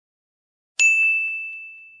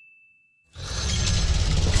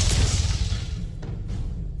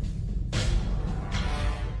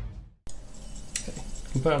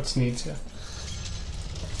can put out Sneeds here.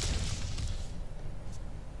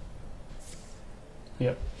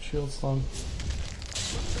 Yep, shield slam.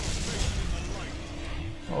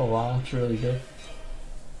 Oh wow, it's really good.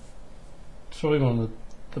 It's probably one of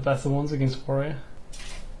the better ones against Warrior.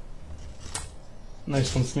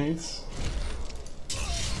 Nice one, Sneeds.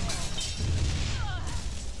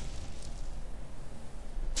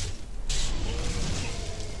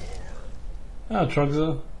 Ah,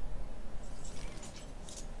 Trogzor.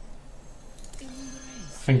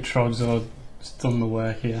 I think Trogzor has done the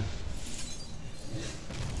work here.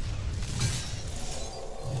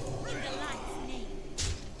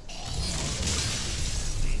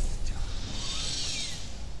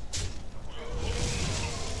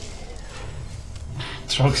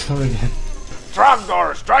 Trogzor again.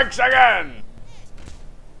 Trogzor strikes again!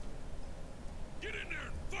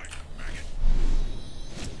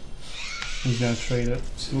 He's gonna trade it,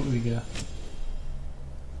 see what we get.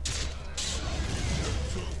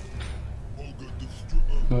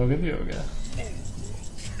 Mogan Yoga.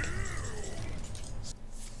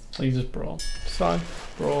 So you just brawl. It's fine.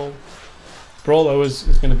 Brawl. Brawl always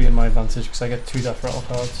is going to be in my advantage because I get 2 death rattle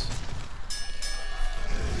cards.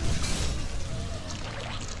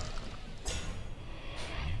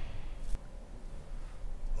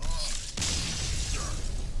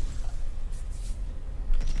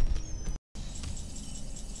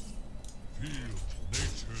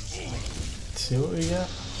 Let's see what we get.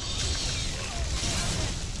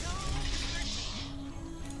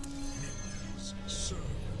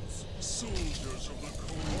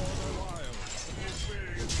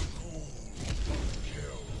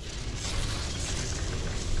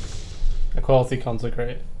 Quality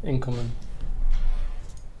consecrate incoming.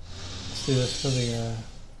 Let's do this for the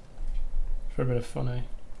for a bit of fun, eh?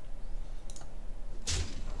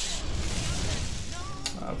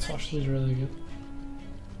 Oh, Tosh is really good.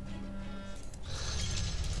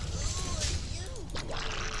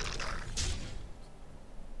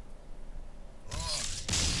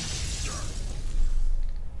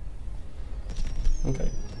 Okay.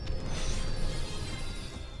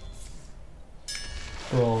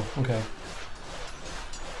 Brawl, okay.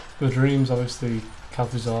 The dreams, obviously,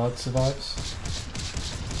 Calthuzard survives.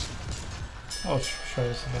 Oh,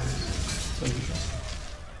 Shredder survives. So you go.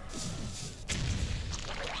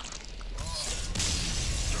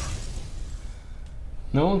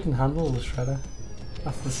 No one can handle the Shredder.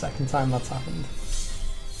 That's the second time that's happened.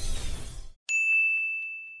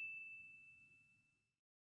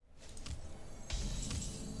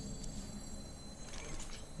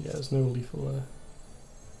 Yeah, there's no lethal there.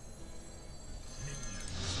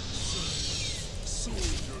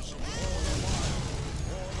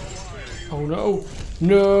 Oh no!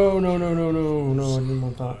 No, no, no, no, no, no, I didn't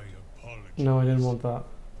want that. No, I didn't want that.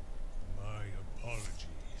 My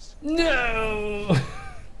apologies. No!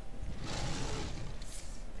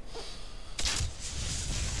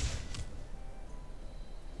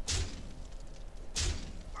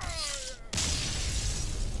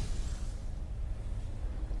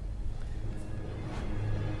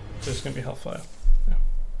 There's gonna be Hellfire. Yeah.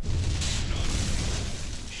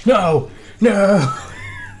 No! No!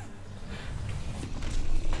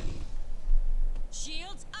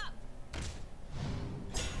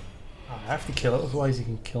 I have to kill it, otherwise he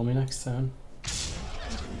can kill me next turn.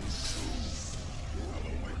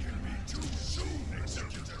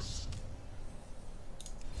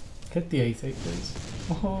 Get the 8/8 please.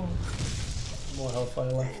 Oh, more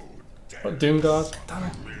Hellfire left. Oh, Doomguard. Damn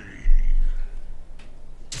it.